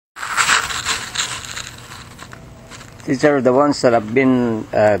These are the ones that I've been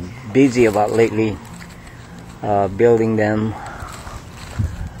busy about lately, building them.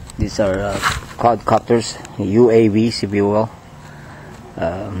 These are quadcopters, UAVs if you will.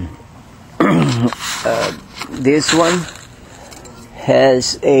 This one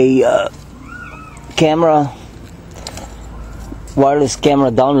has a camera, wireless camera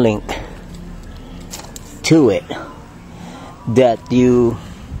downlink to it, that you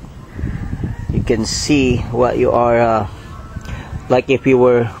can see what you are, like if you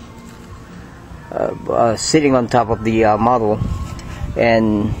were sitting on top of the model.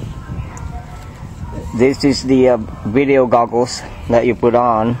 And this is the video goggles that you put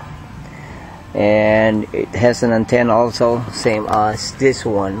on, and it has an antenna also, same as this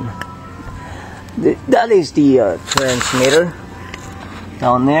one. That is the transmitter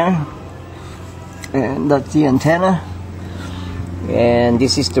down there, and that's the antenna. And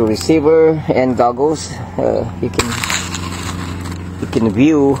this is the receiver and goggles. You can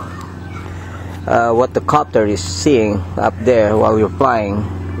view what the copter is seeing up there while you're flying,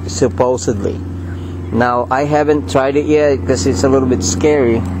 supposedly. Now I haven't tried it yet because it's a little bit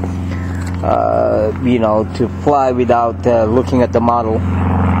scary, you know, to fly without looking at the model.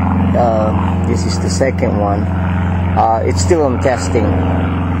 This is the second one. It's still on testing.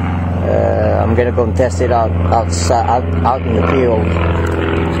 I'm gonna go and test it out outside, out in the field.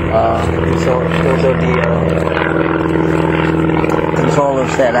 So those are the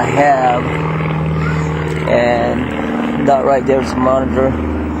controllers that I have, and that right there is a monitor.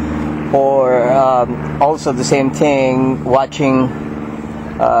 Or also the same thing, watching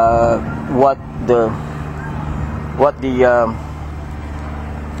what the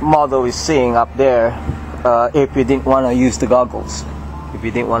model is seeing up there. If you didn't want to use the goggles, if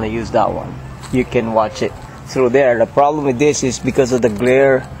you didn't want to use that one, you can watch it through there. The problem with this is because of the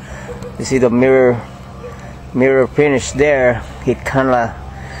glare. You see the mirror finish there. It kind of,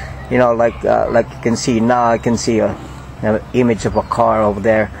 you know, like you can see now. I can see an image of a car over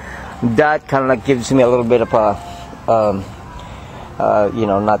there. That kind of like gives me a little bit of a, you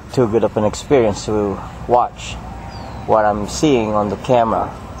know, not too good of an experience to watch what I'm seeing on the camera.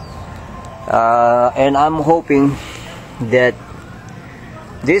 And I'm hoping that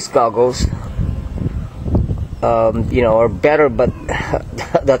these goggles, you know, are better, but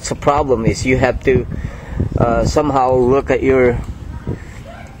that's the problem, is you have to somehow look at your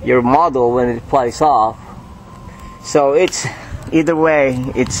model when it flies off. So it's either way,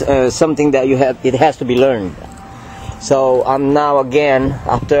 it's something that it has to be learned. So I'm now again,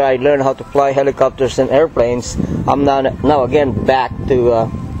 after I learned how to fly helicopters and airplanes, I'm now again back to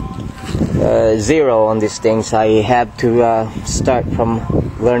zero on these things. I have to start from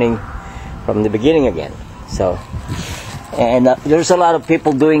learning from the beginning again. So, and there's a lot of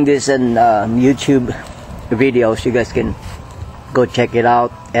people doing this in YouTube videos. You guys can go check it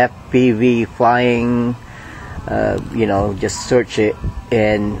out. FPV flying. You know, just search it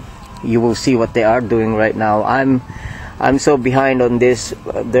and you will see what they are doing right now. I'm so behind on this.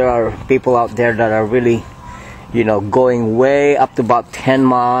 There are people out there that are really, you know, going way up to about 10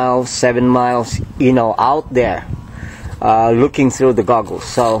 miles, 7 miles, you know, out there, looking through the goggles.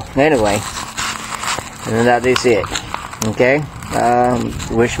 So anyway, and that is it. Okay,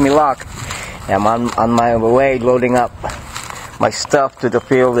 wish me luck. I'm on my way, loading up my stuff to the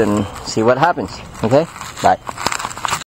field and see what happens. Okay, bye.